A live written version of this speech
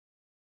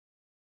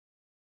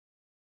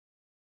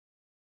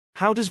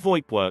How does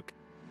VoIP work?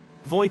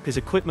 VoIP is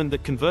equipment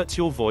that converts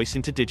your voice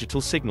into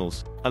digital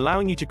signals,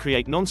 allowing you to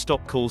create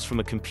non-stop calls from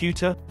a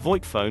computer,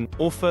 VoIP phone,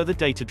 or further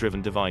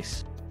data-driven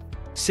device.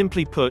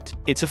 Simply put,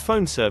 it's a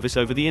phone service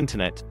over the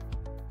internet.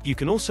 You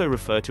can also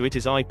refer to it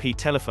as IP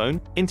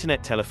telephone,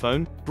 internet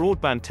telephone,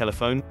 broadband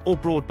telephone, or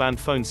broadband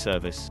phone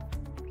service.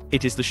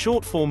 It is the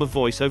short form of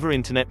Voice over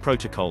Internet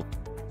Protocol.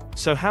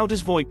 So how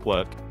does VoIP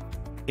work?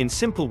 In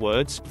simple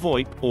words,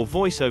 VoIP, or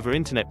Voice over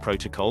Internet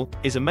Protocol,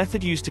 is a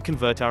method used to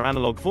convert our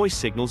analog voice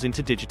signals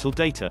into digital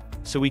data,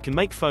 so we can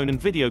make phone and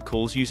video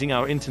calls using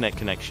our internet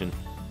connection.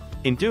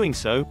 In doing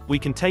so, we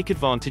can take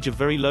advantage of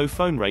very low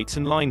phone rates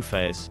and line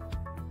fares.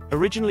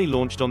 Originally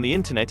launched on the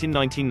internet in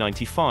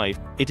 1995,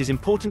 it is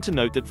important to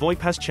note that VoIP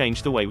has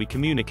changed the way we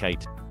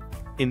communicate.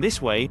 In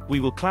this way, we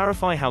will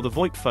clarify how the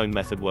VoIP phone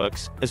method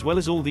works, as well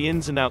as all the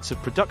ins and outs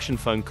of production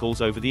phone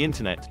calls over the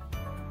internet.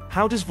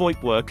 How does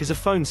VoIP work as a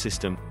phone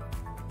system?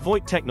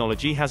 VoIP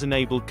technology has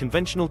enabled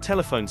conventional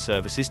telephone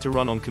services to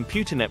run on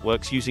computer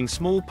networks using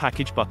small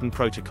package button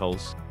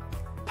protocols.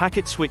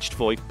 Packet-switched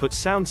VoIP puts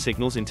sound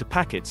signals into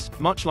packets,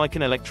 much like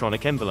an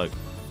electronic envelope.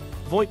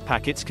 VoIP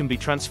packets can be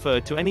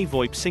transferred to any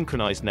VoIP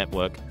synchronized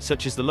network,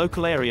 such as the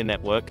local area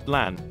network,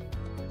 LAN.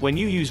 When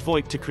you use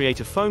VoIP to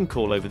create a phone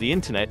call over the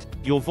internet,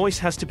 your voice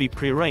has to be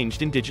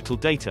prearranged in digital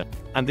data,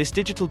 and this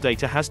digital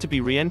data has to be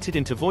re-entered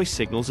into voice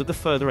signals at the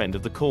further end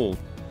of the call.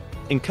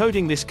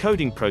 Encoding this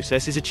coding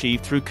process is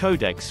achieved through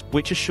codecs,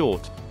 which are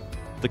short.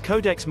 The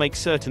codecs make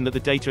certain that the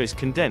data is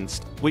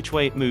condensed, which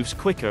way it moves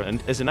quicker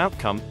and, as an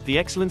outcome, the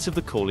excellence of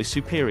the call is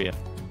superior.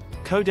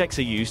 Codecs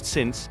are used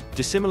since,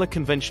 dissimilar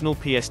conventional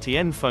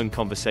PSTN phone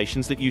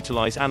conversations that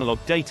utilize analog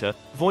data,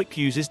 VoIP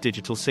uses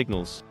digital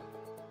signals.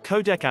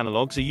 Codec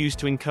analogs are used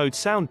to encode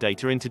sound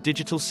data into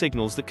digital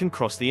signals that can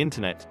cross the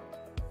internet.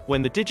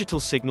 When the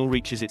digital signal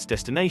reaches its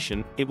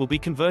destination, it will be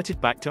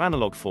converted back to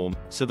analog form,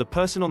 so the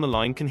person on the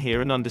line can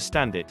hear and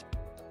understand it.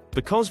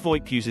 Because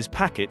VoIP uses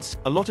packets,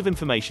 a lot of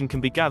information can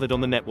be gathered on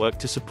the network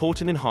to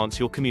support and enhance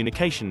your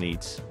communication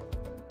needs.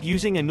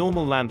 Using a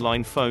normal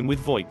landline phone with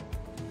VoIP.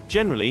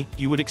 Generally,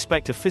 you would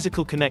expect a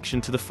physical connection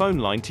to the phone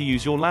line to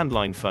use your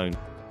landline phone.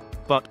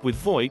 But, with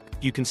VoIP,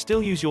 you can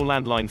still use your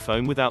landline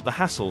phone without the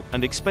hassle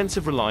and expense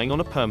of relying on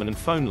a permanent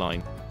phone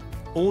line.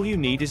 All you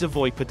need is a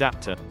VoIP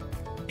adapter.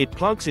 It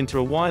plugs into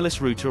a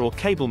wireless router or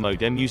cable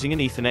modem using an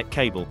Ethernet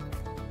cable.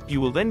 You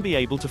will then be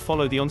able to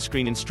follow the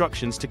on-screen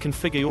instructions to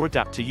configure your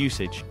adapter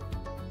usage.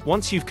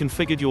 Once you've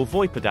configured your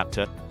VoIP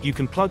adapter, you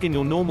can plug in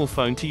your normal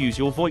phone to use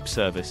your VoIP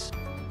service.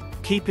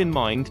 Keep in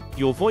mind,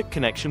 your VoIP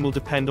connection will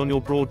depend on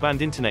your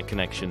broadband internet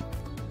connection.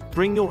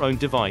 Bring your own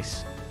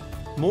device.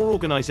 More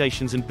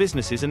organizations and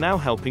businesses are now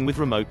helping with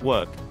remote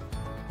work.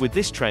 With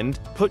this trend,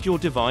 put your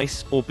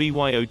device, or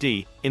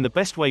BYOD, in the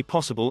best way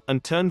possible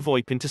and turn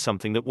VoIP into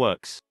something that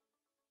works.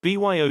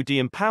 BYOD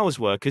empowers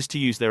workers to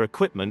use their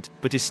equipment,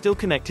 but is still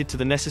connected to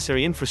the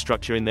necessary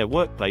infrastructure in their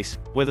workplace,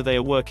 whether they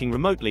are working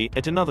remotely,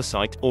 at another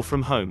site, or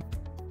from home.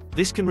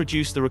 This can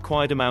reduce the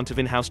required amount of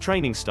in-house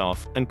training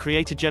staff, and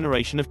create a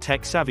generation of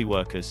tech-savvy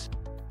workers.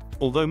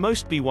 Although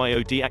most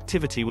BYOD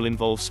activity will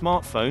involve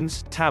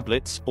smartphones,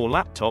 tablets, or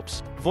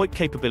laptops, VoIP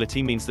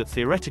capability means that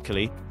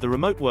theoretically, the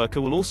remote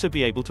worker will also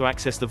be able to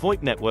access the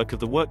VoIP network of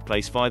the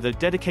workplace via the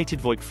dedicated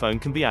VoIP phone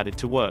can be added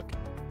to work.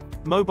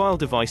 Mobile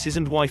devices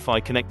and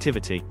Wi-Fi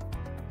connectivity.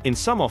 In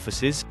some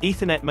offices,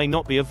 Ethernet may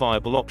not be a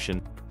viable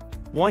option.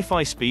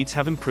 Wi-Fi speeds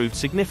have improved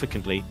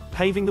significantly,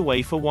 paving the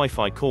way for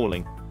Wi-Fi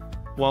calling.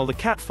 While the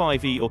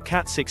Cat5e or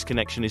Cat6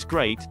 connection is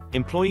great,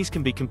 employees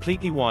can be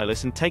completely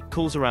wireless and take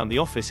calls around the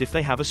office if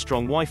they have a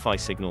strong Wi-Fi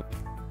signal.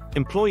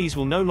 Employees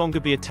will no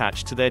longer be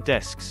attached to their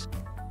desks.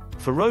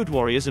 For road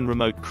warriors and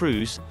remote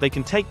crews, they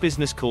can take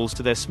business calls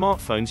to their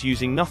smartphones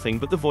using nothing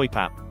but the VoIP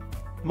app.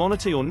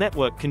 Monitor your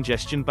network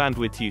congestion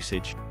bandwidth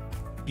usage.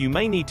 You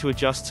may need to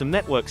adjust some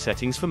network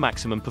settings for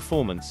maximum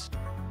performance.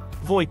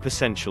 VoIP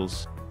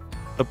essentials.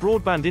 A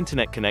broadband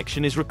internet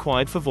connection is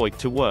required for VoIP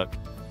to work.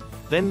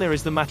 Then there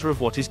is the matter of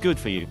what is good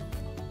for you.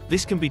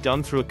 This can be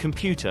done through a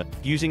computer,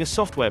 using a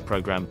software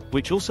program,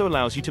 which also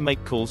allows you to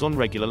make calls on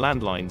regular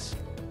landlines.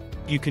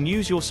 You can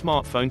use your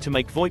smartphone to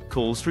make VoIP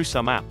calls through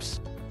some apps.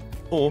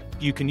 Or,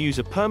 you can use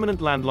a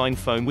permanent landline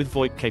phone with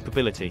VoIP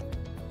capability.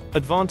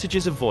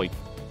 Advantages of VoIP.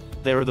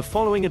 There are the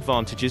following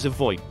advantages of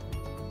VoIP.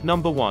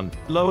 Number 1.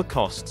 Lower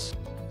costs.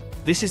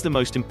 This is the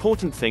most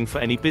important thing for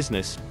any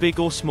business, big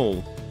or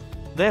small.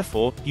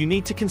 Therefore, you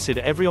need to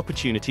consider every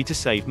opportunity to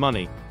save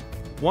money.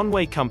 One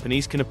way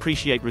companies can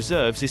appreciate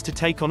reserves is to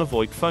take on a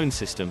VoIP phone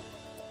system.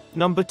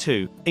 Number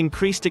 2.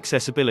 Increased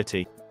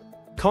accessibility.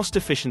 Cost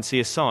efficiency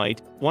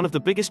aside, one of the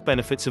biggest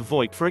benefits of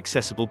VoIP for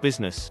accessible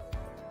business.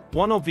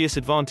 One obvious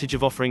advantage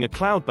of offering a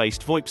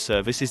cloud-based VoIP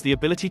service is the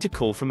ability to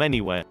call from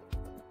anywhere.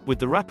 With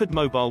the rapid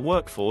mobile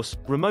workforce,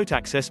 remote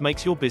access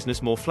makes your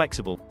business more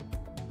flexible.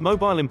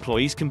 Mobile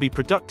employees can be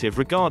productive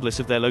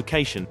regardless of their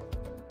location.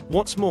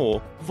 What's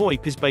more,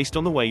 VoIP is based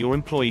on the way your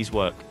employees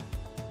work.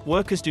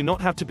 Workers do not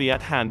have to be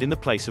at hand in the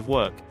place of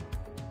work.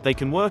 They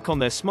can work on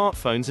their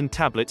smartphones and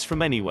tablets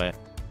from anywhere.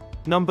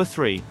 Number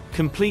 3.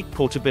 Complete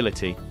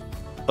portability.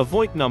 A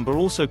VoIP number,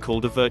 also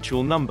called a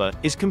virtual number,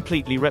 is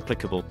completely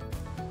replicable.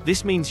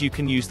 This means you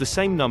can use the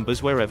same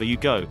numbers wherever you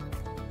go.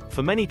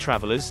 For many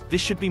travelers,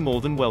 this should be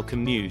more than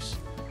welcome news.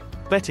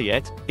 Better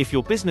yet, if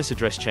your business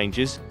address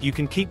changes, you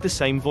can keep the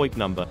same VoIP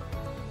number.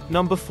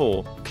 Number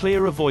 4.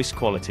 Clearer voice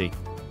quality.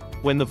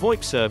 When the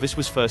VoIP service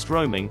was first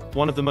roaming,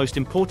 one of the most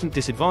important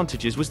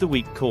disadvantages was the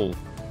weak call.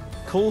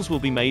 Calls will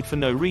be made for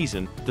no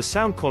reason, the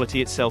sound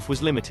quality itself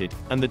was limited,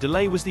 and the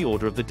delay was the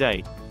order of the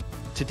day.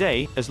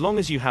 Today, as long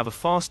as you have a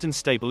fast and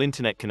stable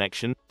internet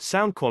connection,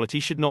 sound quality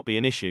should not be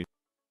an issue.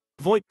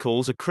 VoIP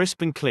calls are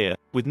crisp and clear,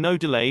 with no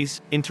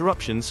delays,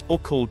 interruptions, or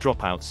call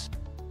dropouts.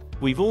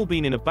 We've all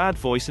been in a bad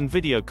voice and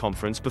video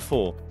conference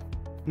before.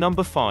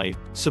 Number 5.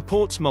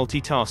 Supports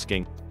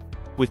multitasking.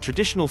 With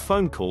traditional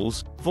phone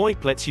calls,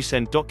 VoIP lets you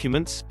send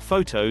documents,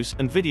 photos,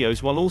 and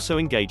videos while also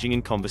engaging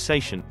in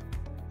conversation.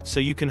 So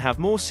you can have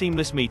more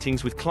seamless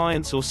meetings with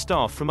clients or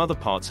staff from other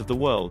parts of the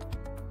world.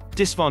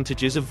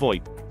 Disadvantages of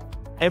VoIP.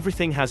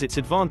 Everything has its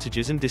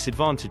advantages and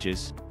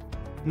disadvantages.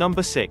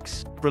 Number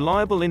 6.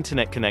 Reliable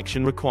internet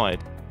connection required.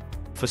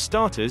 For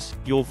starters,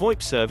 your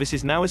VoIP service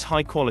is now as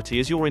high quality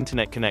as your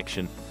internet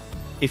connection.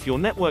 If your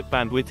network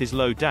bandwidth is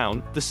low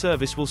down, the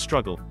service will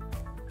struggle.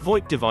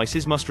 VoIP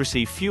devices must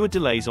receive fewer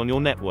delays on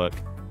your network.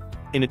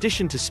 In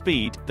addition to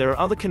speed, there are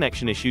other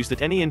connection issues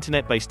that any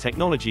internet-based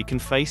technology can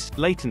face: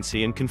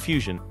 latency and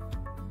confusion.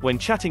 When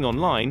chatting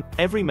online,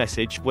 every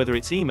message, whether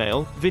it's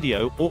email,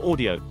 video, or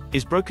audio,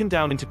 is broken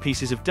down into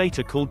pieces of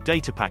data called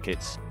data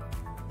packets.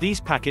 These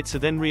packets are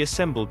then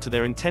reassembled to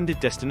their intended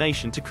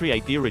destination to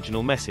create the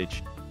original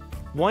message.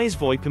 Why is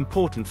VoIP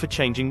important for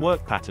changing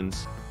work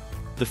patterns?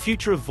 The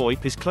future of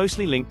VoIP is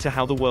closely linked to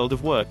how the world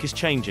of work is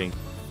changing.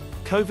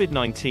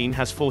 COVID-19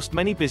 has forced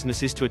many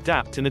businesses to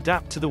adapt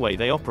to the way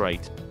they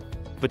operate.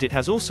 But it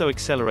has also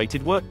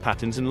accelerated work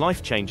patterns and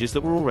life changes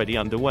that were already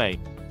underway.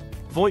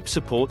 VoIP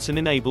supports and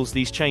enables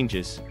these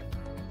changes.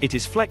 It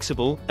is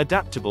flexible,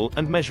 adaptable,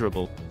 and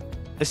measurable.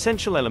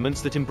 Essential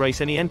elements that embrace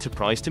any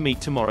enterprise to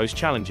meet tomorrow's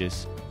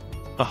challenges.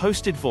 A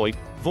hosted VoIP,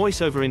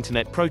 Voice over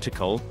Internet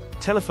Protocol,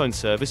 telephone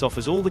service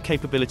offers all the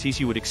capabilities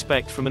you would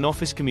expect from an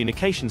office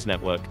communications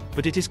network,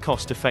 but it is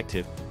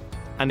cost-effective.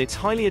 And it's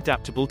highly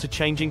adaptable to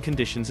changing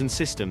conditions and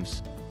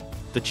systems.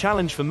 The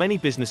challenge for many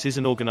businesses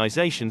and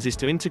organizations is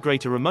to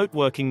integrate a remote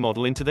working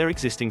model into their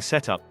existing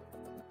setup.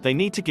 They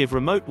need to give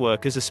remote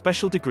workers a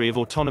special degree of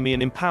autonomy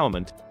and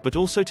empowerment, but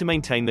also to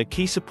maintain their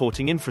key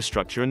supporting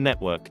infrastructure and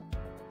network.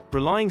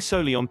 Relying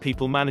solely on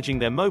people managing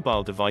their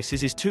mobile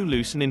devices is too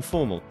loose and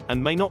informal,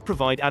 and may not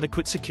provide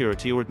adequate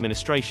security or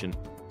administration.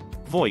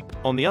 VoIP,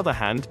 on the other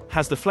hand,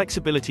 has the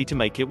flexibility to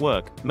make it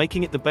work,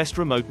 making it the best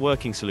remote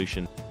working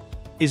solution.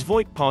 Is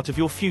VoIP part of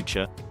your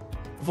future?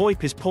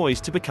 VoIP is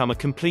poised to become a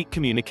complete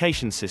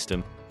communication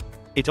system.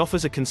 It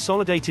offers a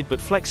consolidated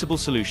but flexible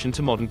solution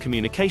to modern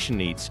communication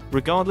needs,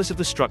 regardless of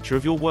the structure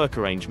of your work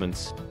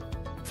arrangements.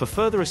 For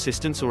further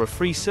assistance or a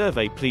free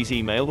survey, please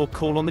email or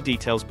call on the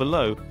details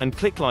below, and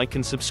click like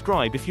and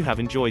subscribe if you have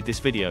enjoyed this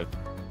video.